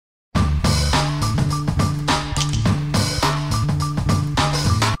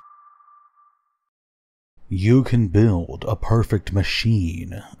You can build a perfect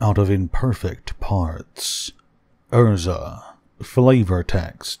machine out of imperfect parts. Urza, flavor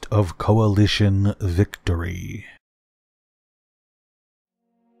text of Coalition Victory.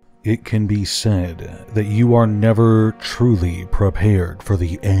 It can be said that you are never truly prepared for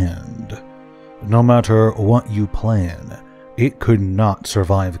the end. No matter what you plan, it could not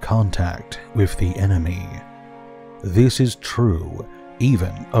survive contact with the enemy. This is true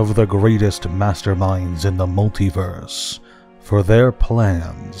even of the greatest masterminds in the multiverse, for their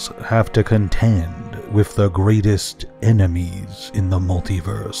plans have to contend with the greatest enemies in the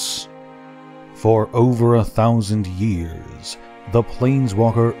multiverse. For over 1,000 years, the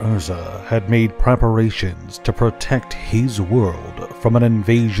Planeswalker Urza had made preparations to protect his world from an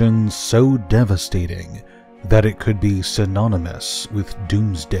invasion so devastating that it could be synonymous with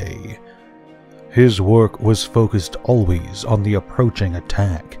doomsday. His work was focused always on the approaching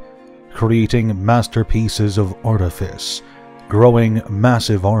attack, creating masterpieces of artifice, growing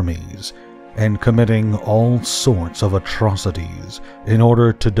massive armies, and committing all sorts of atrocities in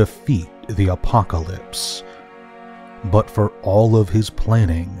order to defeat the apocalypse. But for all of his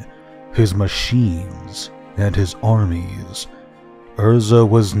planning, his machines, and his armies, Urza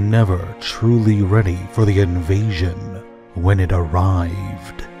was never truly ready for the invasion when it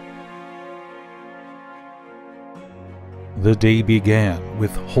arrived. The day began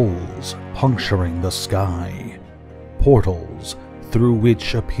with holes puncturing the sky, portals through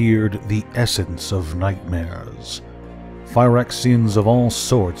which appeared the essence of nightmares, Phyrexians of all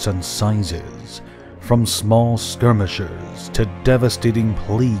sorts and sizes, from small skirmishers to devastating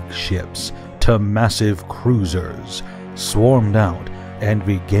plague ships to massive cruisers, swarmed out and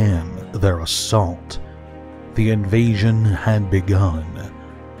began their assault. The invasion had begun.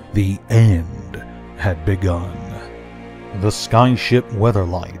 The end had begun. The skyship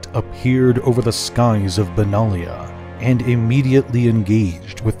Weatherlight appeared over the skies of Benalia and immediately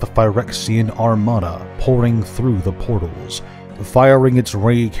engaged with the Phyrexian armada pouring through the portals, firing its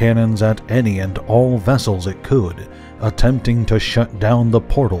ray cannons at any and all vessels it could, attempting to shut down the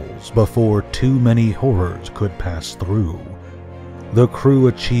portals before too many horrors could pass through. The crew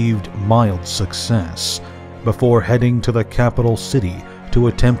achieved mild success before heading to the capital city to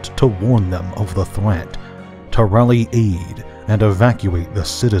attempt to warn them of the threat, to rally aid and evacuate the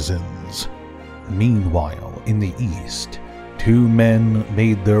citizens. Meanwhile, in the east, two men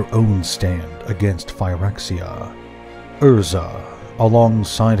made their own stand against Phyrexia. Urza,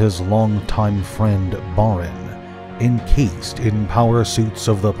 alongside his longtime friend Barin, encased in power suits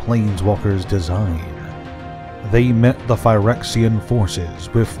of the Planeswalker's design. They met the Phyrexian forces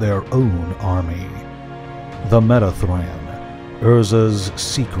with their own army. The Metathran, Urza's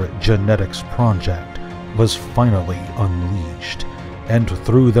secret genetics project, was finally unleashed, and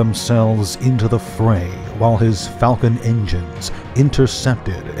threw themselves into the fray while his Falcon engines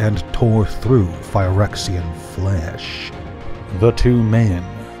intercepted and tore through Phyrexian flesh. The two men,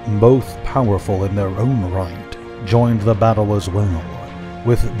 both powerful in their own right, joined the battle as well,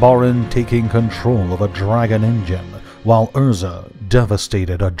 with Barin taking control of a dragon engine while Urza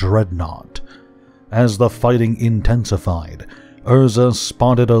devastated a dreadnought. As the fighting intensified, Urza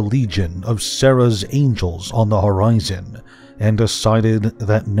spotted a legion of Serra's angels on the horizon and decided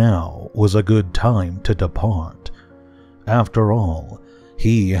that now was a good time to depart. After all,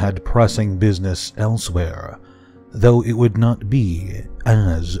 he had pressing business elsewhere, though it would not be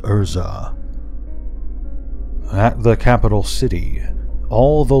as Urza. At the capital city,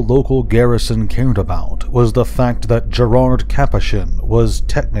 all the local garrison cared about was the fact that Gerard Capuchin was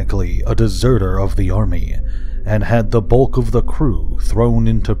technically a deserter of the army, and had the bulk of the crew thrown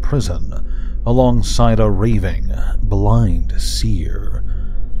into prison, alongside a raving, blind seer.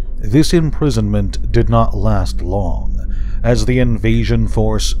 This imprisonment did not last long, as the invasion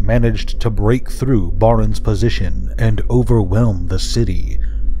force managed to break through Barin's position and overwhelm the city.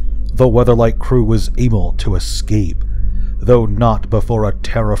 The Weatherlight crew was able to escape, though not before a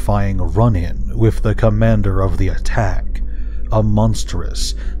terrifying run-in with the commander of the attack, a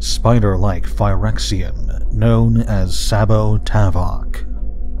monstrous, spider-like Phyrexian known as Sabo Tavok.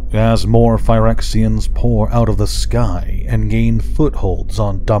 As more Phyrexians pour out of the sky and gain footholds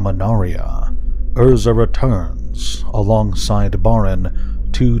on Dominaria, Urza returns, alongside Barin,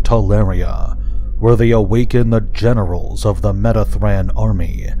 to Teleria, where they awaken the generals of the Metathran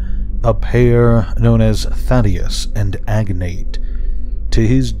army, a pair known as Thaddeus and Agnate. To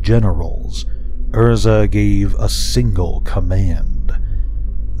his generals, Urza gave a single command.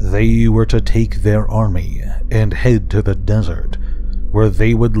 They were to take their army and head to the desert, where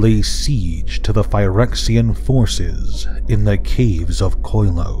they would lay siege to the Phyrexian forces in the caves of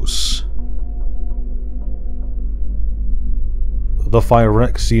Koilos. The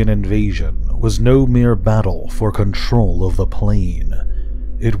Phyrexian invasion was no mere battle for control of the plane.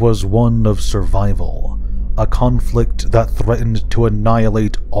 It was one of survival, a conflict that threatened to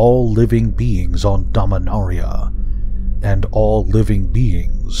annihilate all living beings on Dominaria. And all living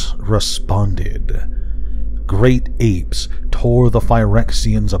beings responded. Great apes tore the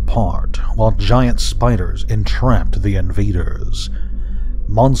Phyrexians apart, while giant spiders entrapped the invaders.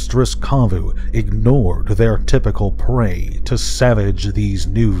 Monstrous Kavu ignored their typical prey to savage these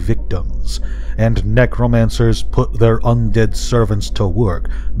new victims, and necromancers put their undead servants to work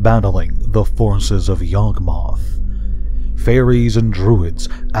battling the forces of Yawgmoth. Fairies and druids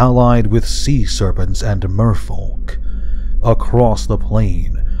allied with sea serpents and merfolk. Across the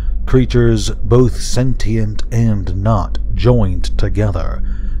plane, creatures both sentient and not joined together,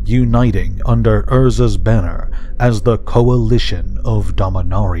 uniting under Urza's banner as the Coalition of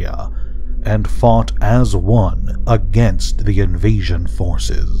Dominaria, and fought as one against the invasion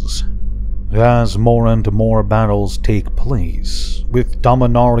forces. As more and more battles take place, with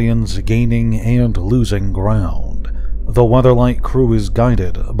Dominarians gaining and losing ground, the Weatherlight crew is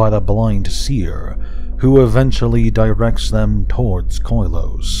guided by the Blind Seer, who eventually directs them towards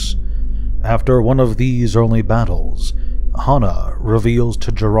Koilos. After one of these early battles, Hana reveals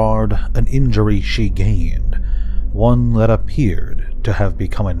to Gerard an injury she gained, one that appeared to have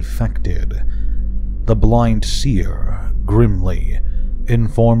become infected. The Blind Seer, grimly,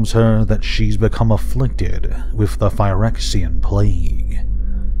 informs her that she's become afflicted with the Phyrexian plague.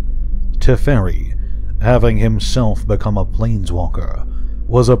 Teferi, having himself become a planeswalker,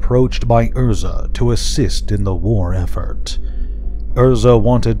 was approached by Urza to assist in the war effort. Urza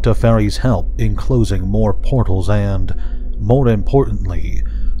wanted Teferi's help in closing more portals and, more importantly,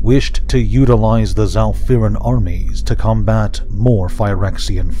 wished to utilize the Zalfiran armies to combat more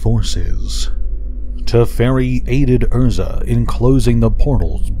Phyrexian forces. Teferi aided Urza in closing the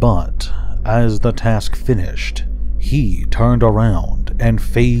portals, but, as the task finished, he turned around and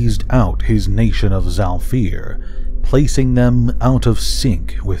phased out his nation of Zalfir, placing them out of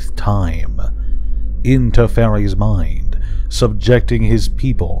sync with time. In Teferi's mind, subjecting his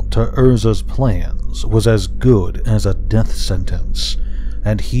people to Urza's plans was as good as a death sentence,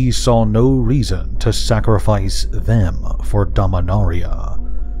 and he saw no reason to sacrifice them for Dominaria.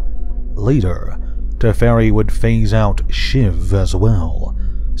 Later, Teferi would phase out Shiv as well,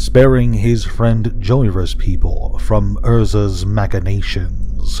 sparing his friend Joyra's people from Urza's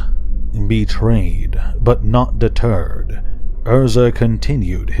machinations. Betrayed, but not deterred, Urza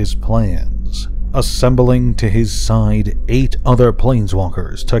continued his plans, assembling to his side 8 other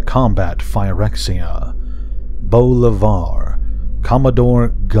planeswalkers to combat Phyrexia: Bolivar, Commodore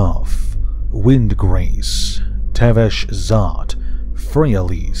Guff, Windgrace, Tevesh Zot,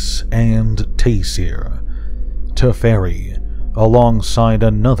 Freyalis, and Taysir. Teferi, alongside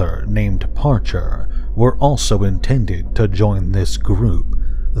another named Parcher, were also intended to join this group,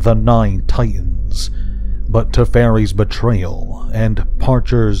 the 9 Titans, but Teferi's betrayal and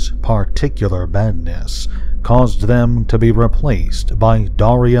Parcher's particular badness caused them to be replaced by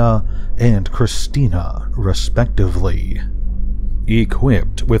Daria and Christina, respectively.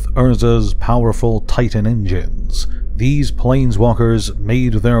 Equipped with Urza's powerful Titan engines, these planeswalkers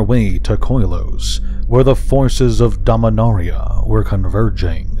made their way to Koilos, where the forces of Dominaria were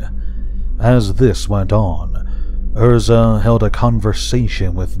converging. As this went on, Urza held a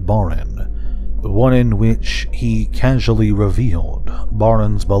conversation with Barin, one in which he casually revealed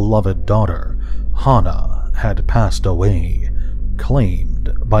Barin's beloved daughter, Hana, had passed away,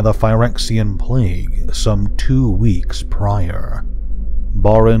 claimed by the Phyrexian plague some 2 weeks prior.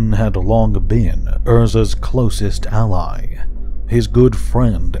 Barin had long been Urza's closest ally, his good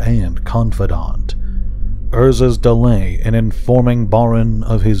friend and confidant. Urza's delay in informing Barin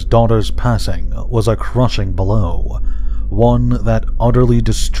of his daughter's passing was a crushing blow, one that utterly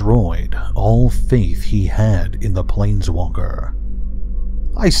destroyed all faith he had in the Planeswalker.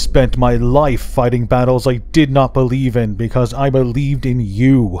 I spent my life fighting battles I did not believe in because I believed in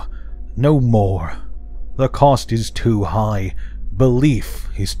you. No more. The cost is too high. Belief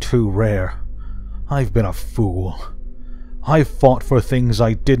is too rare. I've been a fool. I fought for things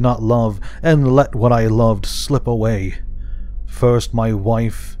I did not love and let what I loved slip away. First my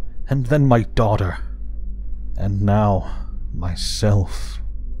wife, and then my daughter. And now, myself.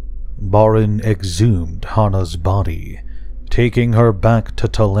 Barin exhumed Hana's body, taking her back to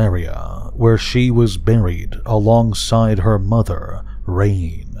Teleria, where she was buried alongside her mother,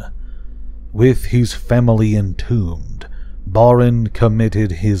 Rain. With his family entombed, Barin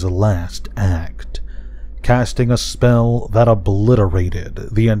committed his last act, casting a spell that obliterated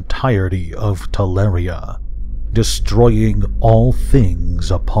the entirety of Teleria, destroying all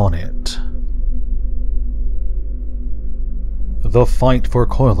things upon it. The fight for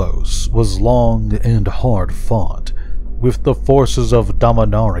Koilos was long and hard-fought, with the forces of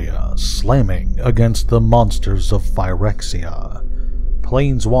Dominaria slamming against the monsters of Phyrexia.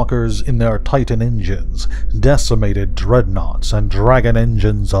 Planeswalkers in their Titan engines decimated dreadnoughts and dragon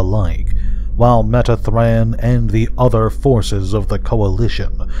engines alike, while Metathran and the other forces of the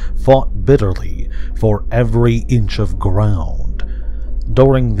Coalition fought bitterly for every inch of ground.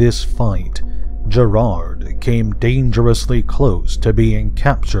 During this fight, Gerard came dangerously close to being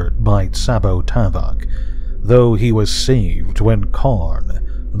captured by Tsabo Tavok, though he was saved when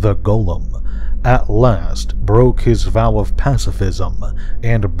Karn, the Golem, at last broke his vow of pacifism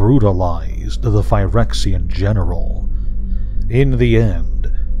and brutalized the Phyrexian general. In the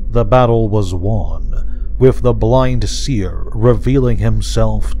end, the battle was won, with the Blind Seer revealing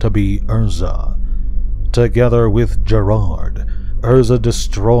himself to be Urza. Together with Gerard, Urza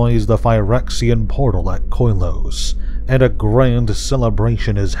destroys the Phyrexian portal at Koilos, and a grand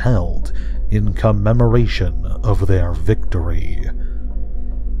celebration is held in commemoration of their victory.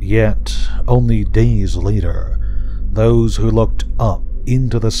 Yet, only days later, those who looked up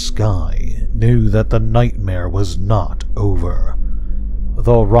into the sky knew that the nightmare was not over.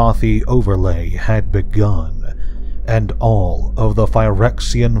 The Rothi overlay had begun, and all of the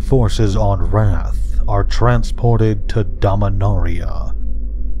Phyrexian forces on Wrath are transported to Dominaria.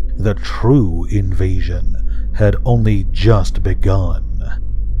 The true invasion had only just begun.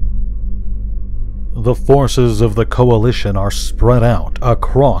 The forces of the Coalition are spread out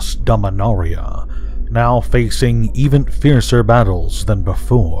across Dominaria, now facing even fiercer battles than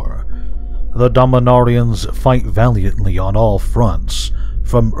before. The Dominarians fight valiantly on all fronts,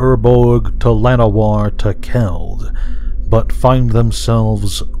 from Urborg to Llanowar to Keld, but find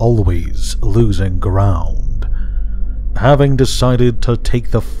themselves always losing ground. Having decided to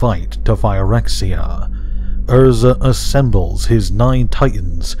take the fight to Phyrexia, Urza assembles his 9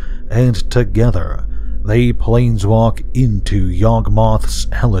 titans, and together they planeswalk into Yawgmoth's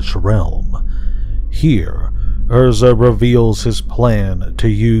hellish realm. Here, Urza reveals his plan to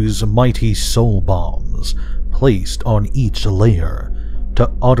use mighty soul bombs placed on each layer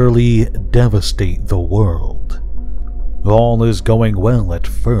to utterly devastate the world. All is going well at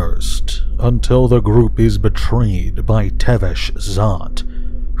first, until the group is betrayed by Tevesh Zot,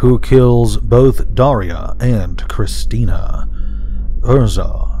 who kills both Daria and Christina.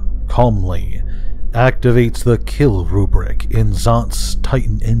 Urza calmly activates the kill rubric in Zot's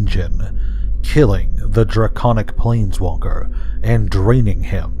Titan engine, killing the draconic planeswalker and draining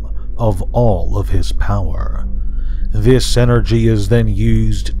him of all of his power. This energy is then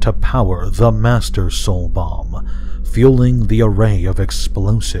used to power the Master Soul Bomb, fueling the array of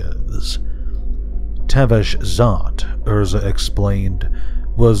explosives. Tevesh Zot, Urza explained,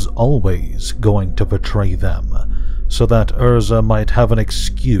 was always going to betray them, so that Urza might have an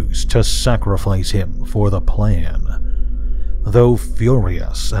excuse to sacrifice him for the plan. Though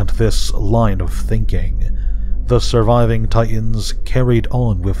furious at this line of thinking, the surviving Titans carried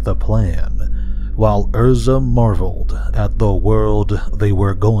on with the plan, while Urza marveled at the world they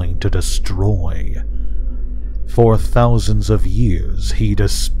were going to destroy. For thousands of years he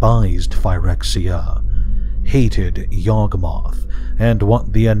despised Phyrexia, hated Yawgmoth and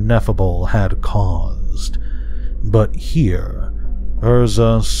what the Ineffable had caused. But here,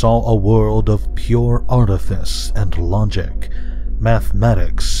 Urza saw a world of pure artifice and logic,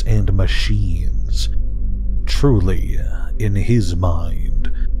 mathematics and machines. Truly, in his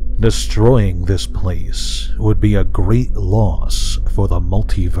mind, destroying this place would be a great loss for the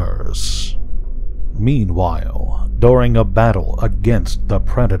multiverse. Meanwhile, during a battle against the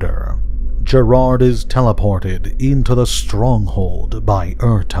Predator, Gerard is teleported into the stronghold by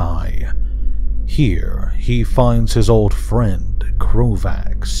Urtai. Here, he finds his old friend,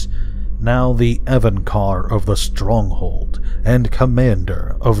 Krovax, now the Evankar of the stronghold and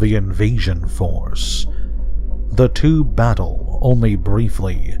commander of the invasion force. The two battle only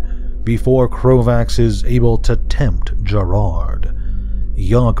briefly, before Krovax is able to tempt Gerard.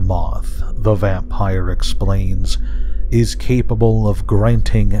 Yawgmoth, the vampire explains, is capable of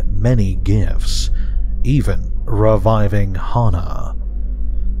granting many gifts, even reviving Hana.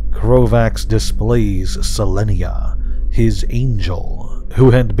 Krovax displays Selenia, his angel,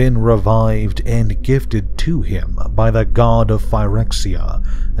 who had been revived and gifted to him by the god of Phyrexia,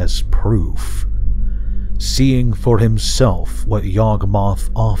 as proof. Seeing for himself what Yawgmoth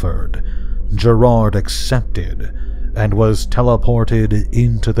offered, Gerard accepted and was teleported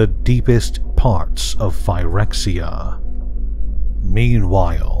into the deepest parts of Phyrexia.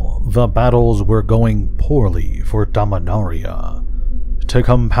 Meanwhile, the battles were going poorly for Dominaria. To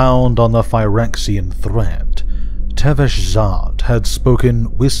compound on the Phyrexian threat, Tevesh-Zad had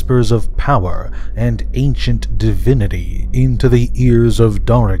spoken whispers of power and ancient divinity into the ears of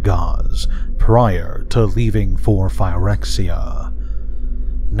Daragaz prior to leaving for Phyrexia.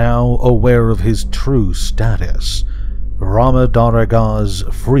 Now aware of his true status, Rama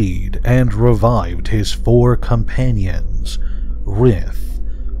Daragaz freed and revived his 4 companions, Rith,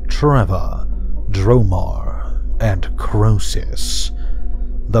 Treva, Dromar, and Crosis,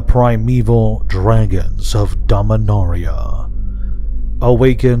 the primeval dragons of Dominaria.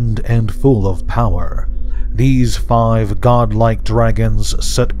 Awakened and full of power, these 5 godlike dragons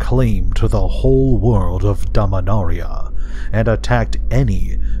set claim to the whole world of Dominaria and attacked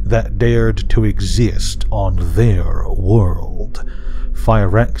any that dared to exist on their world,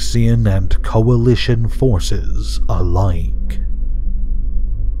 Phyrexian and coalition forces alike.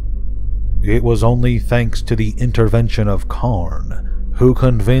 It was only thanks to the intervention of Karn, who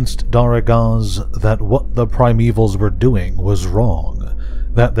convinced Daragaz that what the primevals were doing was wrong,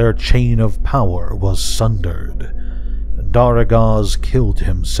 that their chain of power was sundered. Daragaz killed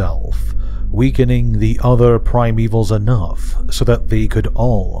himself, weakening the other primevals enough so that they could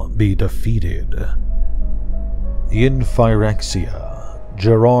all be defeated. In Phyrexia,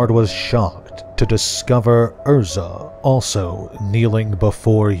 Gerard was shocked to discover Urza also kneeling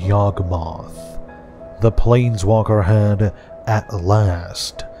before Yawgmoth. The Planeswalker had, at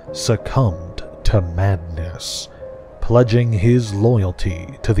last, succumbed to madness, pledging his loyalty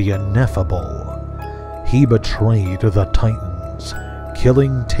to the ineffable. He betrayed the Titans,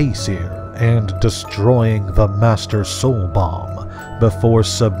 killing Taysir and destroying the Master Soul Bomb before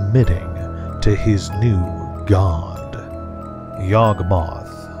submitting to his new god.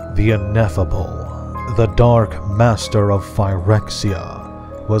 Yawgmoth, the ineffable, the Dark Master of Phyrexia,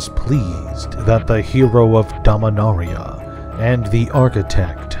 was pleased that the hero of Dominaria and the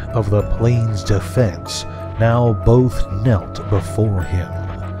architect of the Plains Defense now both knelt before him.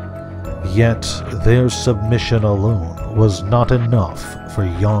 Yet their submission alone was not enough for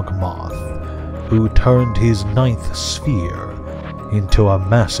Yawgmoth, who turned his 9th sphere into a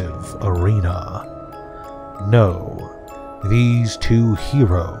massive arena. No, these 2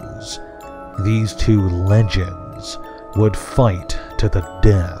 heroes, these 2 legends, would fight to the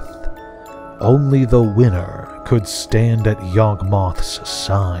death. Only the winner could stand at Yawgmoth's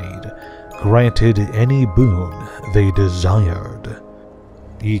side, granted any boon they desired.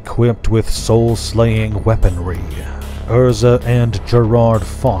 Equipped with soul-slaying weaponry, Urza and Gerard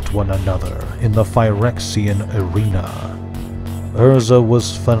fought one another in the Phyrexian arena. Urza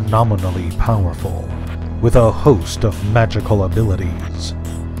was phenomenally powerful, with a host of magical abilities.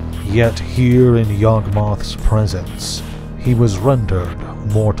 Yet here in Yawgmoth's presence, he was rendered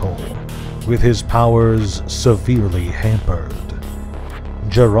mortal, with his powers severely hampered.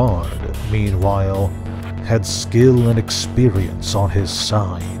 Gerard, meanwhile, had skill and experience on his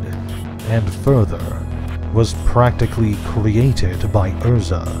side, and further, was practically created by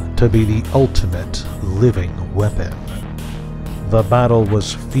Urza to be the ultimate living weapon. The battle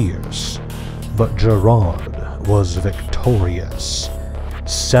was fierce, but Gerard was victorious,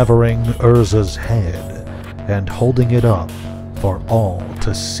 severing Urza's head and holding it up for all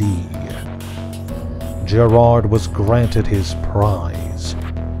to see. Gerard was granted his prize.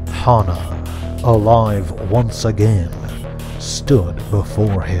 Hana, alive once again, stood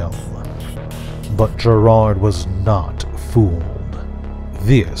before him. But Gerard was not fooled.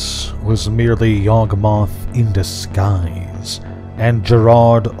 This was merely Yawgmoth in disguise, and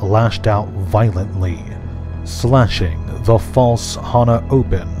Gerard lashed out violently, slashing the false Hana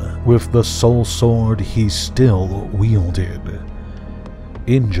open with the soul sword he still wielded.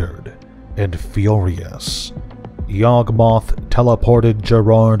 Injured and furious, Yawgmoth teleported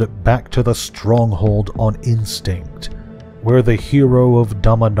Gerard back to the stronghold on instinct, where the hero of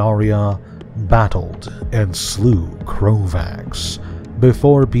Dominaria battled and slew Krovax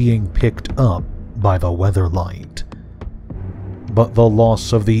before being picked up by the Weatherlight. But the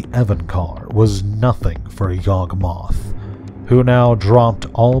loss of the Evencar was nothing for Yawgmoth, who now dropped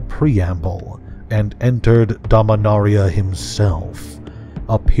all preamble and entered Dominaria himself,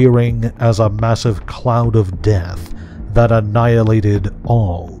 appearing as a massive cloud of death that annihilated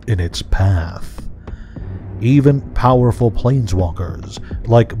all in its path. Even powerful planeswalkers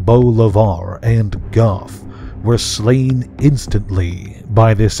like Bo-Lavar and Guff were slain instantly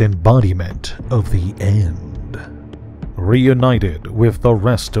by this embodiment of the end. Reunited with the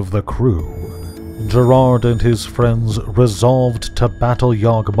rest of the crew, Gerard and his friends resolved to battle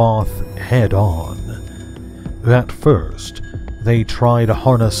Yawgmoth head-on. At first, They tried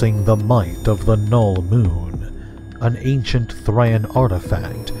harnessing the might of the Null Moon, an ancient Thraen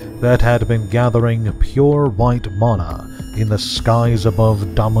artifact that had been gathering pure white mana in the skies above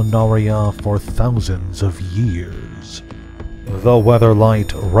Dominaria for thousands of years. The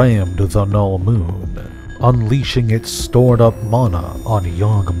Weatherlight rammed the Null Moon, unleashing its stored-up mana on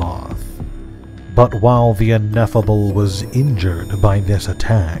Yawgmoth. But while the Ineffable was injured by this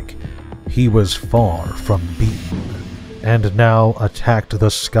attack, he was far from beaten, and now attacked the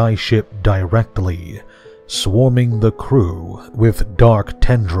skyship directly, swarming the crew with dark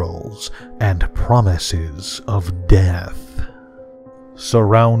tendrils and promises of death.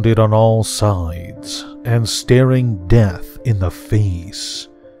 Surrounded on all sides, and staring death in the face,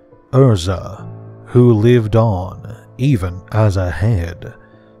 Urza, who lived on even as a head,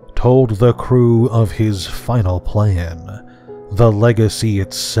 told the crew of his final plan, the legacy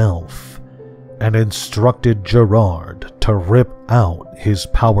itself, and instructed Gerard to rip out his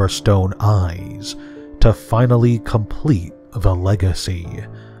Power Stone eyes to finally complete the legacy.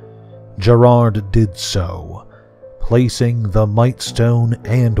 Gerard did so, placing the Might Stone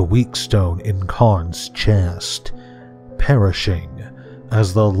and Weak Stone in Karn's chest, perishing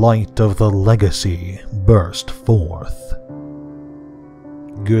as the light of the legacy burst forth.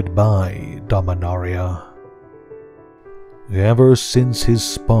 Goodbye, Dominaria. Ever since his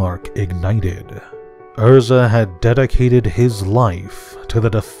spark ignited, Urza had dedicated his life to the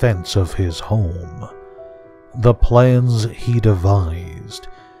defense of his home. The plans he devised,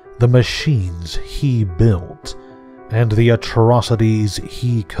 the machines he built, and the atrocities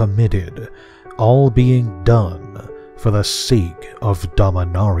he committed, all being done for the sake of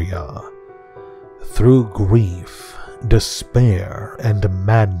Dominaria. Through grief, despair, and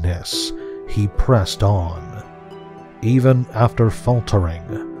madness, he pressed on. Even after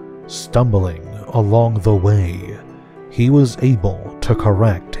faltering, stumbling along the way, he was able to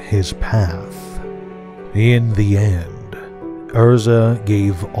correct his path. In the end, Urza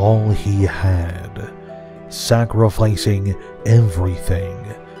gave all he had, sacrificing everything,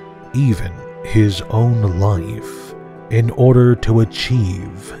 even his own life, in order to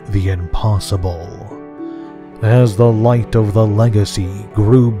achieve the impossible. As the light of the legacy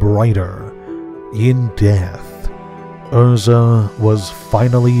grew brighter, in death, Urza was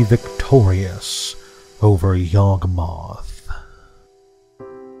finally victorious over Yawgmoth.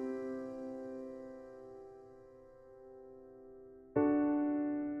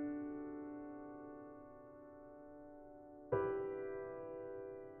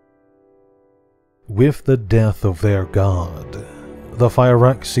 With the death of their god, the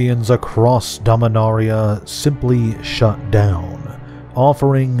Phyrexians across Dominaria simply shut down,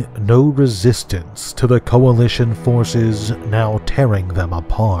 offering no resistance to the coalition forces now tearing them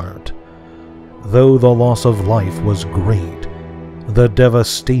apart. Though the loss of life was great, the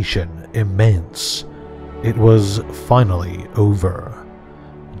devastation immense, it was finally over.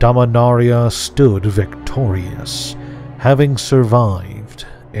 Dominaria stood victorious, having survived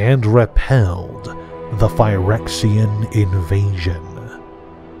and repelled the Phyrexian invasion.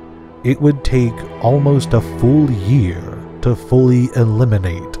 It would take almost a full year to fully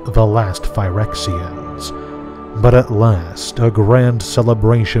eliminate the last Phyrexians, but at last a grand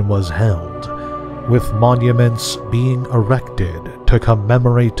celebration was held, with monuments being erected to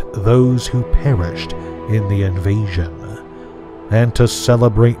commemorate those who perished in the invasion, and to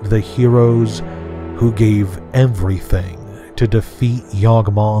celebrate the heroes who gave everything to defeat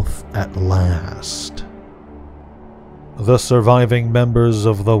Yawgmoth at last. The surviving members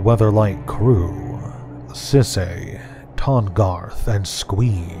of the Weatherlight crew, Sisse, Tongarth, and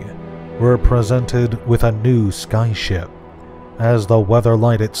Squee, were presented with a new skyship, as the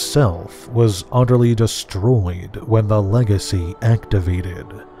Weatherlight itself was utterly destroyed when the legacy activated.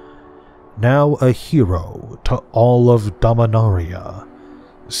 Now a hero to all of Dominaria,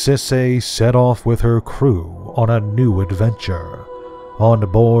 Sisse set off with her crew on a new adventure, on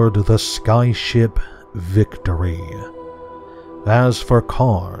board the skyship Victory. As for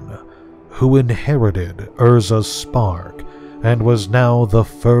Karn, who inherited Urza's spark and was now the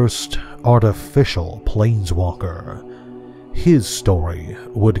first artificial planeswalker, his story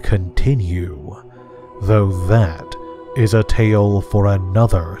would continue, though that is a tale for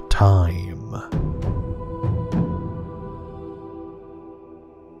another time.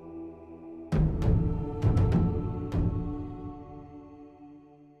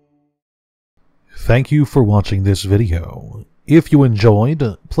 Thank you for watching this video. If you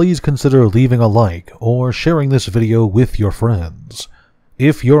enjoyed, please consider leaving a like or sharing this video with your friends.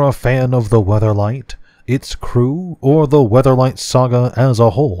 If you're a fan of the Weatherlight, its crew, or the Weatherlight Saga as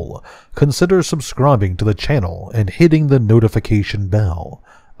a whole, consider subscribing to the channel and hitting the notification bell.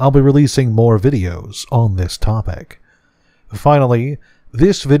 I'll be releasing more videos on this topic. Finally,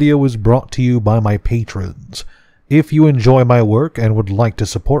 this video is brought to you by my patrons. If you enjoy my work and would like to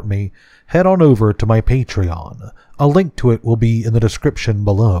support me, head on over to my Patreon. A link to it will be in the description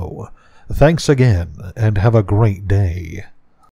below. Thanks again, and have a great day.